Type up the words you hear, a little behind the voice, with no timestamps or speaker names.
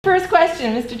First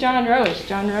question, Mr. John Roche.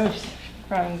 John Roche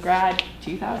from grad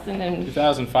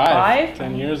 2005,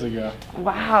 10 years ago.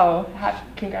 Wow.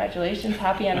 Congratulations.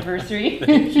 Happy anniversary.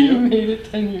 Thank You you. made it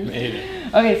 10 years. Made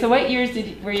it. Okay, so what years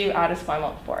were you at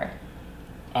Esquimalt for?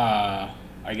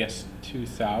 I guess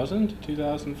 2000,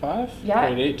 2005? Yeah.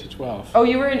 Grade 8 to 12. Oh,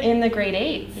 you were in the grade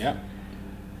 8s? Yeah.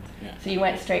 So you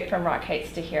went straight from Rock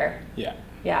Heights to here? Yeah.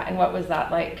 Yeah, and what was that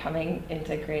like coming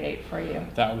into grade 8 for you?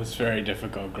 That was very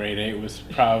difficult. Grade 8 was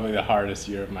probably the hardest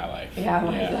year of my life. Yeah,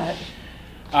 why is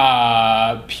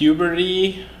that?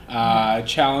 Puberty,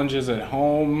 challenges at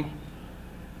home.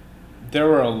 There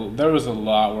was a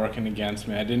lot working against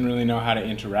me. I didn't really know how to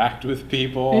interact with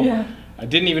people. Yeah. I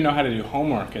didn't even know how to do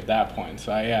homework at that point.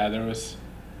 So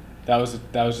that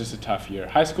was just a tough year.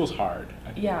 High school's hard,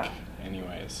 I think. Yeah.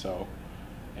 Anyways, so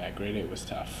yeah, grade 8 was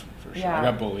tough for sure. Yeah. I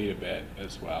got bullied a bit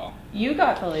as well. You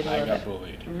got bullied a little bit? I got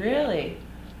bullied. Really?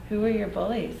 Who were your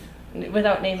bullies?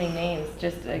 Without naming names,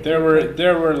 just like there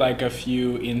were like a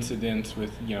few incidents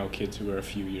with kids who were a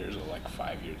few years old, like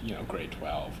 5 years, grade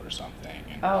 12 or something.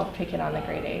 And, picking on the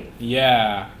grade 8.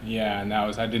 Yeah, and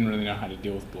I didn't really know how to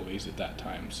deal with bullies at that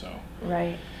time, so.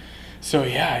 Right. So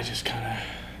yeah, I just kind of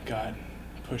got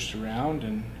pushed around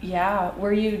and. Yeah,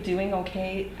 were you doing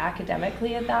okay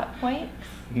academically at that point?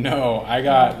 No, I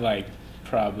got like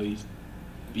probably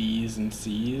B's and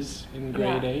C's in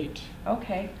grade 8.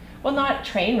 Okay. Well, not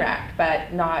train wreck,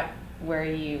 but not where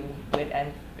you would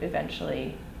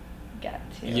eventually get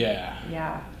to. Yeah.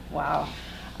 Yeah. Wow.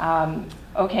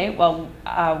 Okay. Well,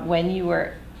 when you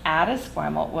were at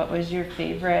Esquimalt, what was your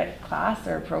favorite class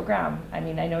or program? I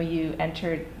mean, I know you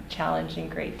entered challenge in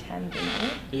grade 10, didn't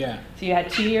you? Yeah. So you had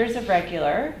 2 years of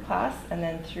regular class and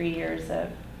then 3 years of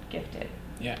gifted.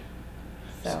 Yeah.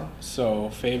 So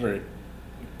favorite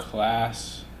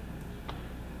class.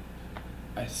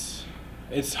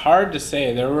 It's hard to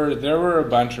say. There were a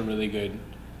bunch of really good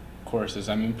courses.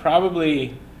 I mean,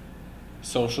 probably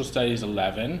Social Studies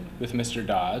 11 with Mr.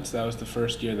 Dodds. That was the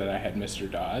first year that I had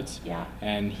Mr. Dodds. Yeah.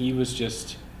 And he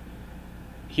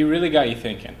really got you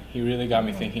thinking. He really got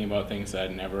me thinking about things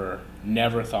that I'd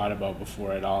never thought about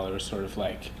before at all. It was sort of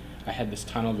like I had this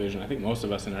tunnel vision. I think most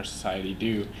of us in our society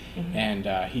do. And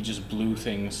he just blew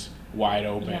things wide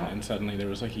open, and suddenly there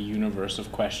was like a universe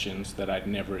of questions that I'd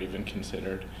never even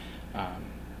considered.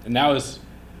 And that was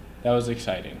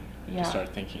exciting to start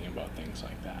thinking about things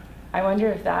like that. I wonder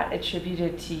if that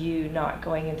attributed to you not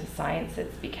going into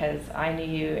sciences, because I knew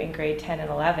you in grade 10 and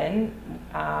 11.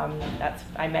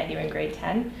 I met you in grade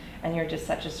 10, and you're just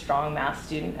such a strong math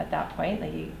student at that point.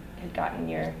 Like you had gotten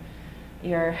your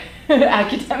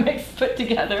academics put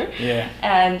together. Yeah.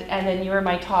 And then you were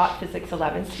my top physics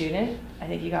 11 student. I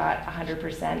think you got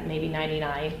 100%, maybe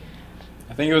 99.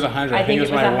 I think it was 100. I think it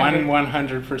was my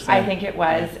 100%. I think it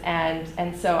was,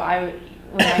 and so I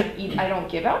don't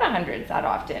give out 100s that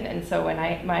often, and so when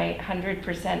my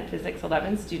 100% physics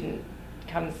 11 student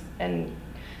comes and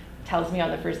tells me on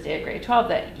the first day of grade 12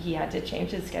 that he had to change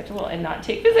his schedule and not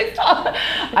take physics 12,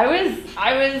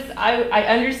 I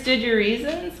understood your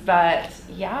reasons, but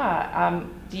yeah,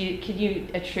 can you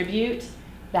attribute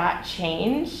that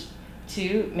change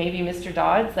to maybe Mr.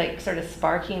 Dodds, like sort of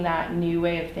sparking that new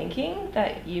way of thinking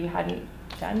that you hadn't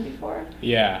done before?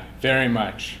 Yeah, very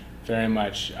much.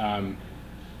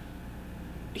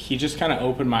 He just kind of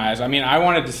opened my eyes. I mean, I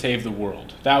wanted to save the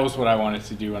world. That was what I wanted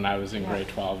to do when I was in grade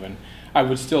 12, and I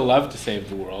would still love to save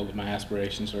the world. My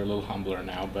aspirations are a little humbler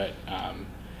now, but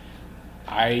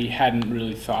I hadn't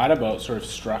really thought about sort of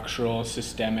structural,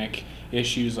 systemic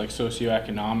issues like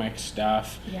socioeconomic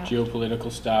stuff, geopolitical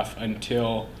stuff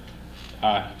until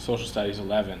Social Studies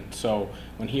 11. So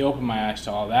when he opened my eyes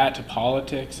to all that, to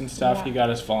politics and stuff, he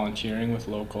got us volunteering with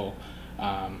local.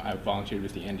 I volunteered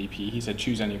with the NDP. He said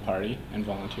choose any party and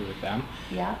volunteer with them.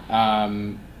 Yeah.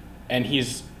 And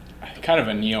he's kind of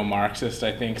a neo-Marxist,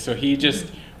 I think. So he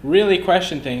just really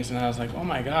questioned things, and I was like, oh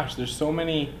my gosh, there's so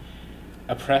many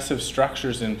oppressive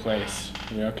structures in place.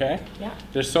 Are we okay? Yeah.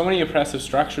 There's so many oppressive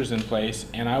structures in place,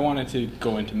 and I wanted to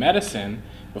go into medicine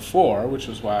before, which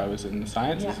was why I was in the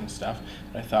sciences and stuff.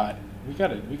 But I thought we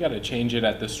gotta change it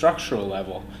at the structural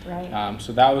level. Right.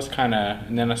 So that was kind of,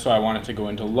 and then so I wanted to go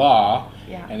into law,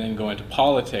 and then go into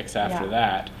politics after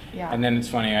that. Yeah. And then it's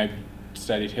funny, I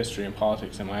studied history and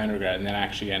politics in my undergrad, and then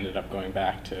actually ended up going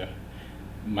back to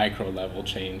micro level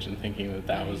change and thinking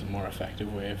that was a more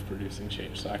effective way of producing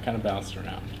change. So I kind of bounced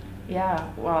around. Yeah.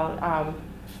 Well,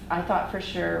 I thought for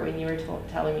sure when you were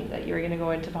telling me that you were going to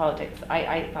go into politics,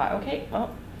 I thought, okay,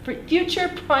 well, future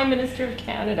Prime Minister of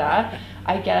Canada,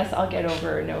 I guess I'll get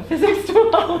over no physics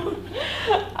 12.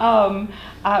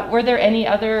 Were there any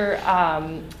other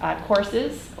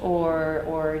courses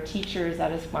or teachers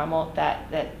at Esquimalt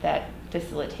that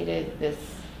facilitated this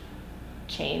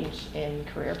change in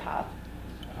career path?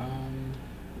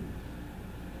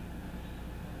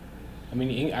 I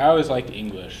mean, I always liked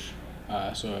English.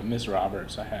 So Miss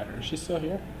Roberts, I had her. Is she still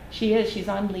here? She is. She's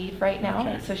on leave right now,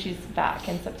 Okay. so she's back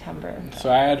in September.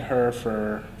 So I had her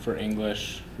for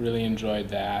English. Really enjoyed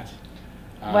that.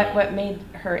 What made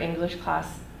her English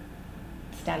class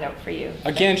stand out for you?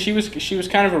 Again, she was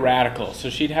kind of a radical. So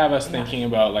she'd have us Yeah. thinking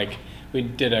about, like, we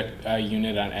did a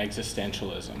unit on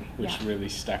existentialism, which Yeah. really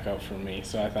stuck out for me.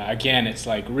 So I thought, again, it's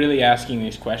like really asking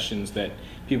these questions that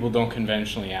people don't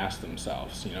conventionally ask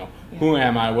themselves. You know, Yeah. who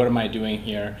am I? What am I doing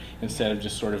here? Instead of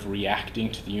just sort of reacting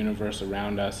to the universe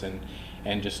around us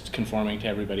and just conforming to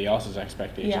everybody else's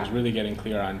expectations. Yeah. Really getting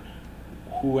clear on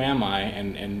who am I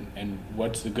and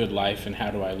what's the good life and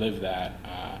how do I live that.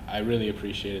 I really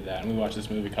appreciated that. And we watched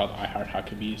this movie called I Heart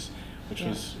Huckabees, which Yeah.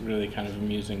 was really kind of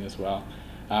amusing as well.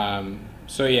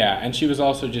 So yeah, and she was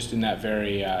also just in that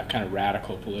very kind of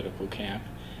radical political camp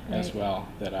as Right. well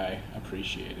that I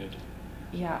appreciated.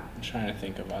 Yeah. I'm trying to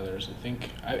think of others.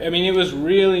 I mean, it was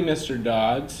really Mr.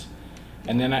 Dodds,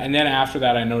 and then after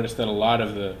that, I noticed that a lot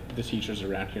of the teachers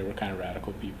around here were kind of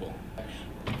radical people.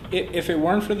 If it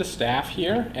weren't for the staff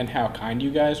here and how kind you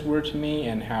guys were to me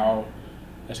and how,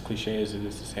 as cliche as it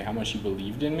is to say, how much you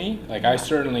believed in me, like I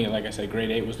certainly, like I said,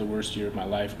 grade 8 was the worst year of my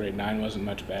life. Grade 9 wasn't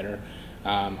much better.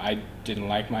 I didn't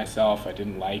like myself. I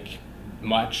didn't like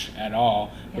much at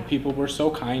all. But Yeah. people were so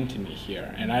kind to me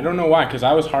here, and I don't know why, because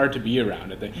I was hard to be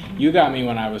around. You got me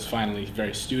when I was finally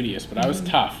very studious, but I was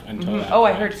tough until that Oh,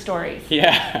 I point. heard stories.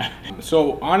 Yeah.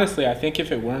 So honestly, I think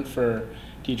if it weren't for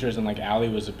teachers, and like Allie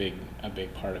was a big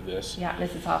part of this. Yeah,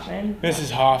 Mrs. Hoffman.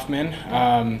 Mrs. Hoffman,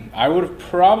 I would have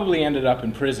probably ended up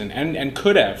in prison, and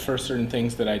could have for certain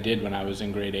things that I did when I was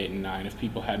in grade 8 and 9 if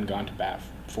people hadn't gone to bat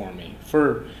for me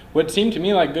for what seemed to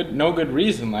me like no good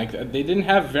reason. Like they didn't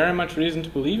have very much reason to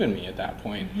believe in me at that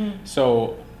point.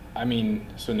 So I mean,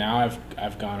 so now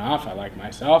I've gone off. I like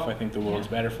myself. I think the world's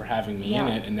better for having me in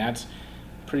Yeah. it, and that's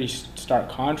pretty stark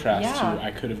contrast Yeah. to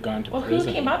I could have gone to Well, prison.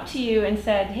 who came up to you and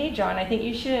said, "Hey, John, I think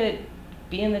you should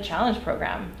be in the challenge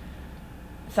program"?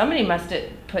 Somebody must have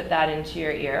put that into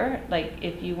your ear, like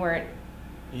if you weren't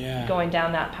Yeah. going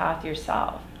down that path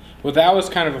yourself. Well, that was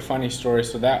kind of a funny story.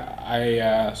 So that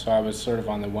I was sort of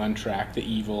on the one track, the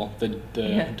evil, the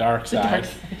Yeah, dark the dark side.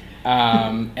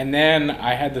 And then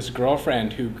I had this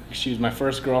girlfriend she was my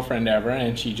first girlfriend ever,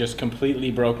 and she just completely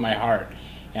broke my heart.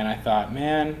 And I thought,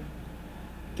 man,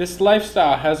 this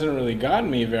lifestyle hasn't really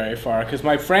gotten me very far, because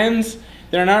my friends,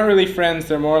 they're not really friends,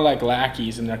 they're more like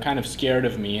lackeys, and they're kind of scared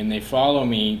of me, and they follow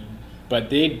me, but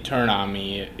they'd turn on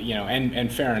me, you know,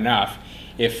 and fair enough,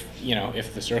 if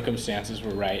the circumstances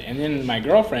were right. And then my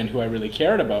girlfriend, who I really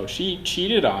cared about, she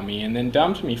cheated on me and then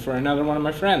dumped me for another one of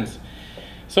my friends.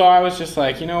 So I was just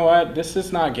like, you know what, this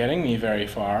is not getting me very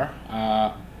far.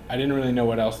 I didn't really know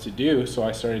what else to do, so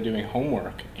I started doing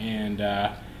homework. And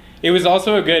it was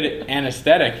also a good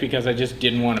anesthetic because I just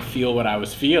didn't want to feel what I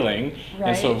was feeling. Right.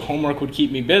 And so homework would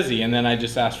keep me busy, and then I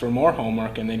just asked for more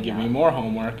homework and then give me more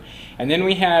homework. And then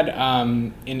we had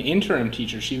an interim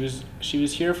teacher. She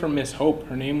was here for Miss Hope.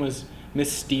 Her name was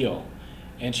Miss Steele,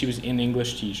 and she was an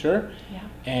English teacher. Yeah.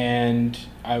 And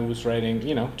I was writing,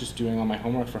 just doing all my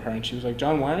homework for her, and she was like,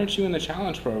 "John, why aren't you in the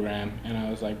challenge program?" And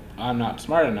I was like, "I'm not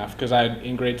smart enough," because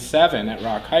in grade 7 at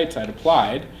Rock Heights I'd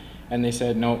applied, and they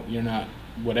said, "No, you're not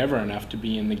whatever enough to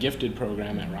be in the gifted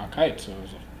program at Rock Heights." So I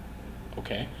was like,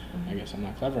 okay, I guess I'm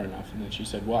not clever enough. And then she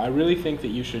said, "Well, I really think that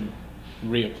you should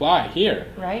reapply here."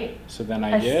 Right. So then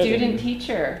I A did. student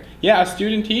teacher. Yeah, a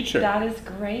student teacher. That is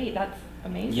great. That's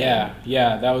amazing.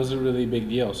 Yeah, that was a really big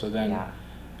deal. So then, Yeah.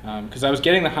 because I was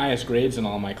getting the highest grades in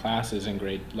all my classes in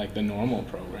grade, like the normal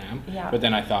program. Yeah. But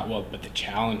then I thought, well, but the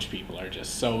challenge people are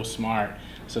just so smart.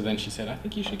 So then she said, "I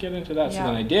think you should get into that." So Yeah.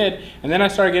 then I did, and then I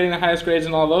started getting the highest grades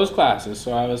in all those classes.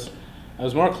 So I was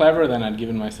more clever than I'd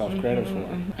given myself credit for.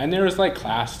 And there was like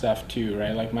class stuff too,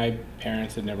 right? Like my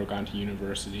parents had never gone to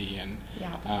university, and Yeah.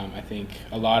 I think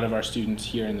a lot of our students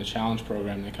here in the challenge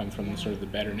program, they come from sort of the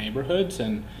better neighborhoods,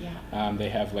 and they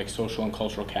have like social and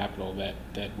cultural capital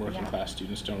that working class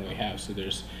students don't really have. So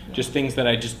there's just things that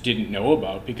I just didn't know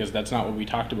about, because that's not what we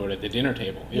talked about at the dinner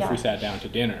table if we sat down to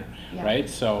dinner, right?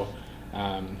 So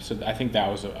I think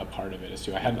that was a part of it as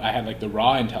too. I had like the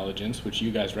raw intelligence, which you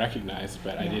guys recognized,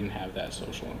 but I didn't have that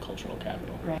social and cultural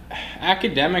capital. Right.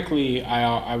 Academically,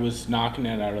 I was knocking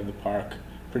it out of the park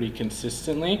pretty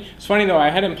consistently. It's funny though, I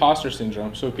had imposter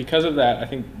syndrome, so because of that, I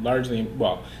think largely,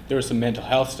 well, there was some mental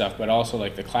health stuff, but also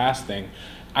like the class thing.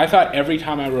 I thought every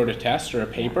time I wrote a test or a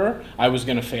paper, I was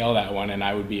going to fail that one and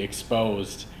I would be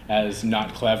exposed as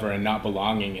not clever and not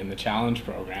belonging in the challenge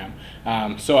program.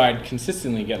 So I'd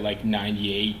consistently get like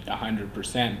 98,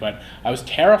 100%, but I was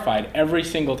terrified every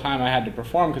single time I had to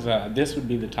perform because this would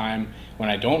be the time when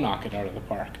I don't knock it out of the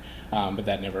park. But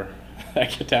that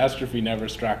catastrophe never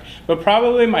struck. But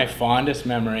probably my fondest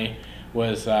memory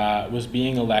was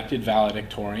being elected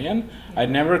valedictorian.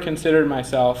 I'd never considered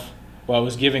myself, well, I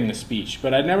was giving the speech,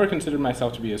 but I'd never considered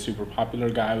myself to be a super popular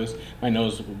guy. My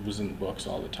nose was in the books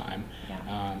all the time,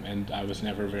 and I was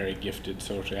never very gifted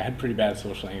socially. I had pretty bad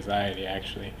social anxiety,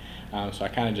 actually, so I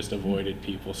kind of just avoided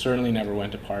people. Certainly never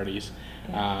went to parties,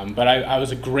 but I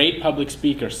was a great public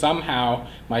speaker. Somehow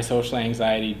my social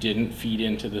anxiety didn't feed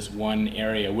into this one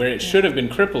area where it should have been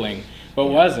crippling, but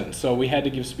wasn't. So we had to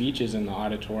give speeches in the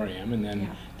auditorium, and then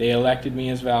they elected me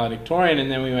as valedictorian,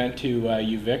 and then we went to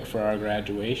UVic for our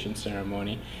graduation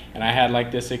ceremony, and I had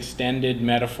like this extended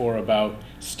metaphor about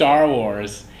Star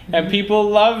Wars, and people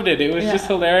loved it. It was just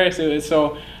hilarious.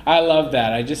 So I loved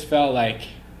that. I just felt like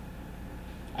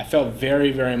I felt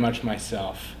very, very much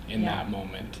myself in that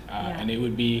moment, and it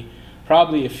would be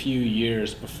probably a few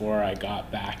years before I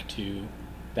got back to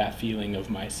that feeling of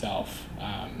myself.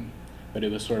 But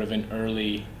it was sort of an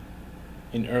early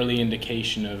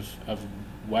indication of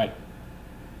what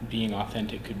being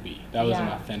authentic could be. That was an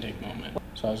authentic moment.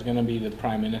 So I was going to be the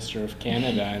Prime Minister of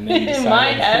Canada, and then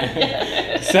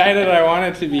decided I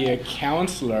wanted to be a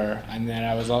counselor, and then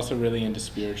I was also really into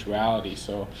spirituality.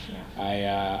 So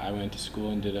I went to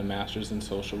school and did a master's in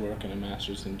social work and a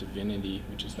master's in divinity,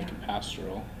 which is like a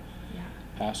pastoral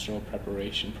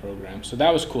preparation program. So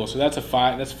that was cool. So that's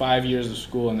 5 years of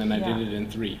school, and then I did it in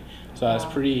 3. So I was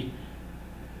pretty,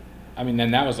 I mean,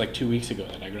 then that was like 2 weeks ago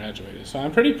that I graduated. So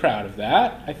I'm pretty proud of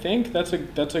that. I think that's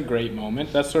a great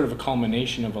moment. That's sort of a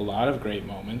culmination of a lot of great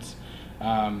moments.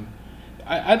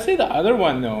 I'd say the other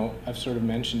one, though, I've sort of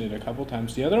mentioned it a couple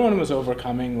times. The other one was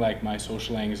overcoming like my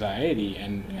social anxiety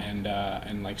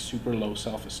and like super low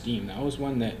self-esteem. That was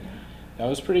one that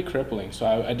was pretty crippling. So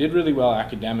I did really well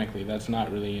academically. That's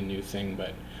not really a new thing,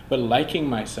 but liking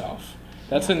myself,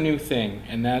 that's a new thing,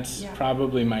 and that's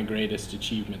probably my greatest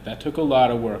achievement. That took a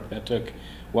lot of work. That took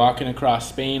walking across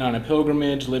Spain on a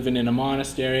pilgrimage, living in a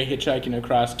monastery, hitchhiking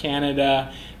across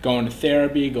Canada, going to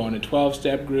therapy, going to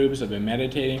 12-step groups. I've been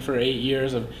meditating for 8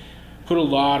 years. I've put a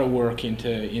lot of work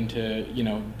into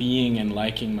being and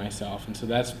liking myself, and so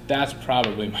that's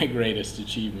probably my greatest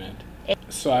achievement.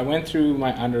 So I went through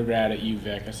my undergrad at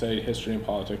UVic. I studied history and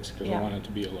politics because I wanted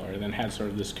to be a lawyer. Then had sort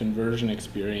of this conversion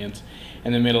experience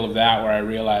in the middle of that where I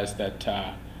realized that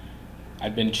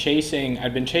I'd been chasing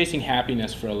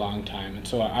happiness for a long time. And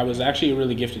so I was actually a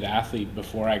really gifted athlete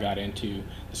before I got into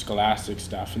the scholastic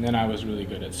stuff. And then I was really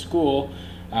good at school,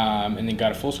 and then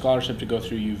got a full scholarship to go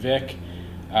through UVic.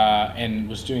 And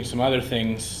was doing some other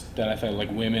things that I thought,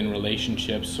 like women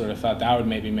relationships, sort of thought that would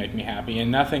maybe make me happy, and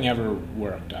nothing ever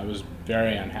worked. I was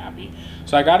very unhappy.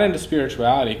 So I got into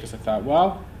spirituality because I thought,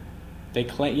 well, they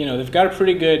claim, they've got a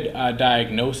pretty good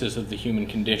diagnosis of the human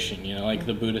condition. Like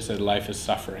the Buddha said, life is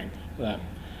suffering.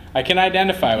 I can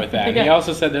identify with that. And he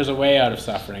also said there's a way out of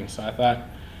suffering. So I thought,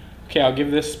 okay, I'll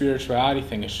give this spirituality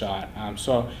thing a shot.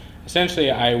 So essentially,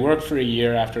 I worked for a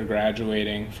year after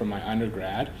graduating from my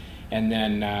undergrad, and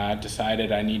then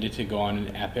decided I needed to go on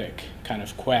an epic kind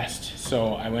of quest.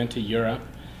 So I went to Europe,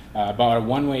 bought a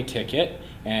one-way ticket,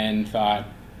 and thought,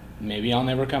 maybe I'll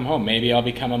never come home. Maybe I'll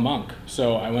become a monk.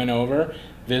 So I went over,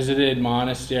 visited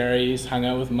monasteries, hung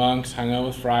out with monks, hung out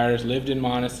with friars, lived in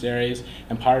monasteries,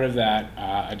 and part of that,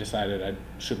 I decided I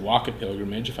should walk a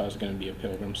pilgrimage if I was going to be a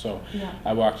pilgrim. So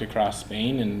I walked across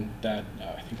Spain, and that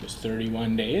I think was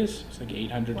 31 days. It's like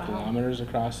 800 kilometers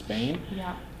across Spain.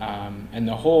 And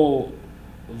the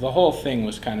whole thing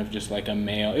was kind of just like a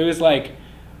mail. It was like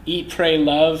Eat, Pray,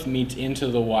 Love meets Into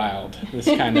the Wild, this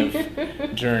kind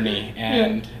of journey.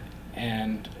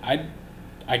 And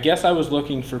I guess I was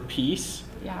looking for peace,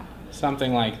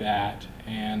 something like that,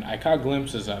 and I caught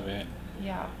glimpses of it.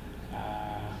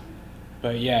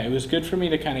 But yeah, it was good for me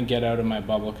to kind of get out of my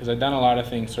bubble, because I'd done a lot of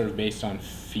things sort of based on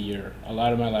fear. A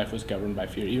lot of my life was governed by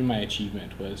fear. Even my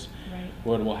achievement was,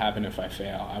 what will happen if I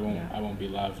fail? I won't be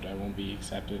loved. I won't be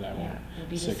accepted. I won't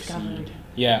succeed. Discovered.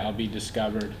 Yeah, I'll be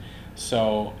discovered.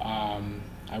 So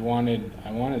I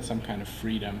wanted some kind of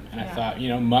freedom, and I thought,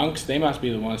 monks, they must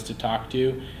be the ones to talk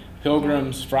to.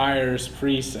 Pilgrims, friars,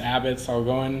 priests, abbots, I'll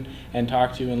go in and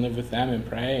talk to and live with them and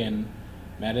pray and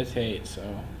meditate.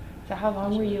 So So how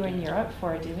long were you in Europe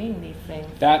for doing these things?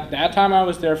 That time I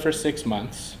was there for 6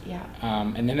 months. Yeah.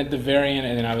 And then at the very end,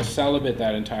 and then I was celibate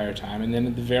that entire time. And then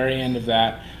at the very end of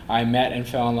that, I met and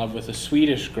fell in love with a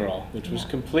Swedish girl, which was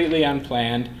completely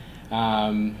unplanned.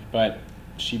 But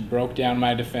she broke down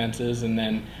my defenses, and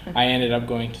then I ended up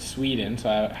going to Sweden. So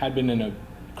I had been in a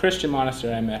Christian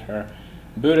monastery, I met her.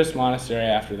 Buddhist monastery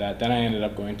after that. Then I ended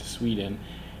up going to Sweden.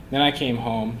 Then I came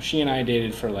home. She and I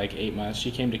dated for like 8 months.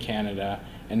 She came to Canada.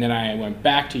 And then I went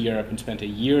back to Europe and spent a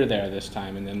year there this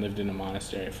time, and then lived in a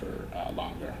monastery for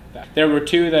longer. There were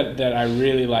two that I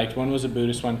really liked. One was a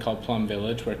Buddhist one called Plum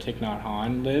Village, where Thich Nhat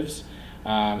Hanh lives.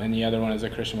 And the other one is a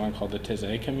Christian one called the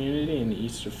Taizé community in the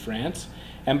east of France.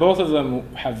 And both of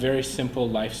them have very simple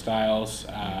lifestyles.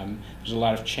 There's a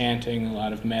lot of chanting, a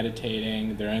lot of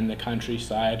meditating. They're in the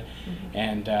countryside.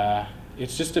 And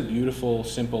it's just a beautiful,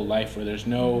 simple life where there's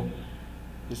no...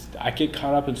 I get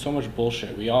caught up in so much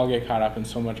bullshit. We all get caught up in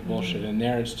so much bullshit. And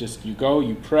there it's just, you go,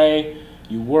 you pray,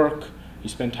 you work, you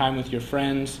spend time with your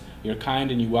friends, you're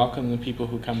kind and you welcome the people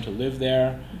who come to live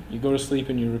there. You go to sleep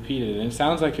and you repeat it. And it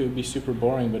sounds like it would be super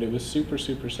boring, but it was super,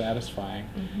 super satisfying.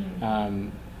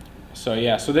 So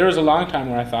yeah, so there was a long time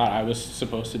where I thought I was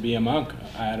supposed to be a monk.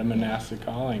 I had a monastic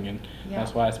calling, and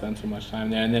that's why I spent so much time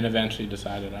there. And then eventually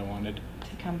decided I wanted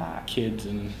to come back, kids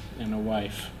and a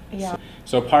wife. Yeah.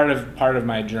 So part of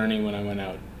my journey when I went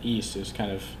out east is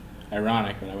kind of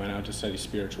ironic, but I went out to study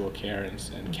spiritual care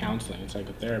and counseling and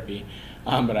psychotherapy.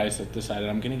 But I decided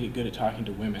I'm going to get good at talking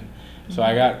to women. So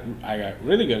I got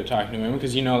really good at talking to women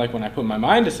because, you know, like when I put my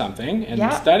mind to something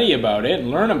and study about it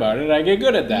and learn about it, I get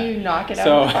good at that. You knock it out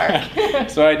of the park.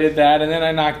 So I did that, and then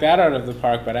I knocked that out of the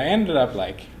park, but I ended up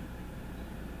like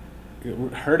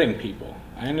hurting people.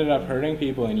 I ended up hurting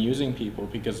people and using people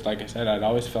because, like I said, I'd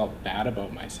always felt bad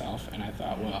about myself, and I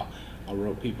thought, well, I'll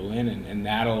rope people in and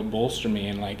that'll bolster me.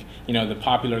 And like, you know, the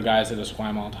popular guys at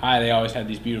Esquimalt High, they always had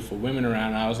these beautiful women around,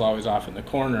 and I was always off in the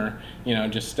corner, you know,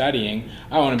 just studying.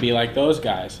 I want to be like those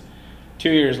guys. 2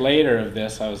 years later of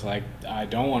this, I was like, I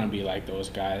don't want to be like those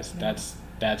guys.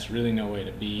 That's really no way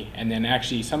to be. And then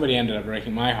actually somebody ended up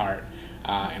breaking my heart,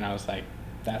 and I was like,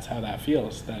 that's how that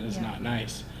feels. That is not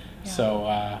nice.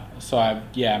 Yeah. So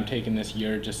I'm taking this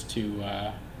year just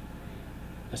to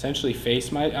essentially face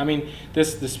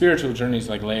the spiritual journey is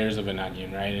like layers of an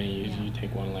onion, right? And you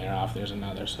take one layer off, there's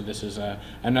another. So this is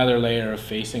another layer of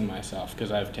facing myself,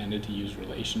 because I've tended to use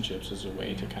relationships as a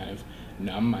way to kind of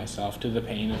numb myself to the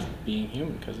pain of being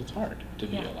human, because it's hard to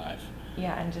be alive.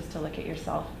 Yeah, and just to look at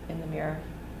yourself in the mirror.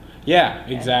 Yeah,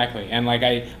 exactly. And like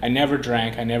I never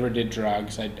drank, I never did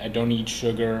drugs, I don't eat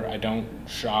sugar, I don't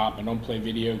shop, I don't play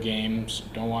video games,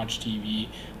 don't watch TV.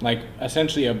 Like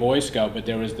essentially a Boy Scout, but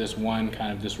there was this one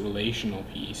kind of this relational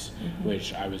piece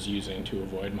which I was using to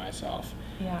avoid myself.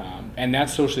 Yeah. And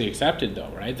that's socially accepted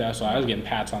though, right? So I was getting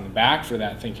pats on the back for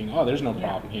that, thinking, oh, there's no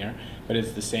problem here. But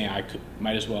it's the same,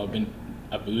 might as well have been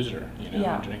a boozer, you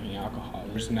know, drinking alcohol.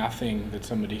 There's nothing that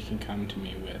somebody can come to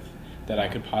me with that I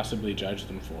could possibly judge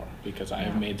them for, because I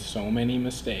have made so many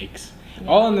mistakes,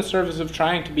 all in the service of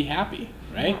trying to be happy,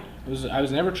 right? I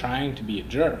was never trying to be a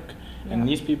jerk, and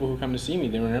these people who come to see me,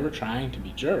 they were never trying to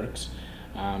be jerks,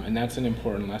 and that's an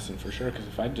important lesson for sure, because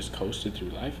if I just coasted through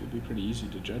life, it'd be pretty easy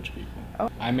to judge people.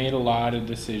 I made a lot of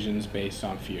decisions based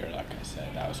on fear, like I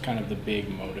said. That was kind of the big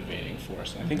motivating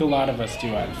force. And I think a lot of us do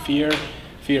have fear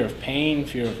of pain,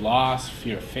 fear of loss,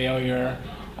 fear of failure.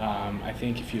 I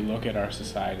think if you look at our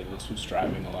society, that's what's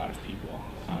driving a lot of people.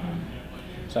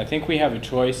 So I think we have a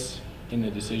choice in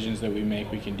the decisions that we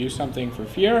make. We can do something for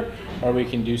fear, or we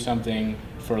can do something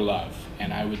for love.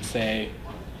 And I would say,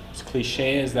 as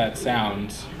cliche as that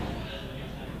sounds,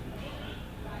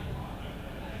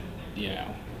 you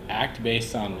know, act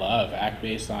based on love, act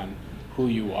based on who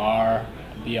you are,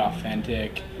 be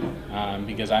authentic,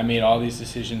 because I made all these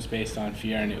decisions based on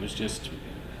fear, and it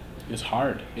was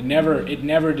hard. It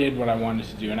never did what I wanted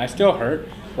to do, and I still hurt.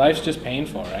 Life's just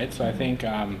painful, right? So I think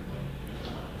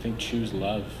choose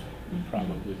love would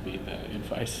probably be the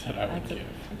advice that I would give.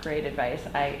 That's great advice.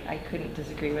 I couldn't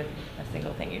disagree with a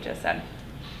single thing you just said.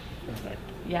 Perfect.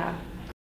 Yeah.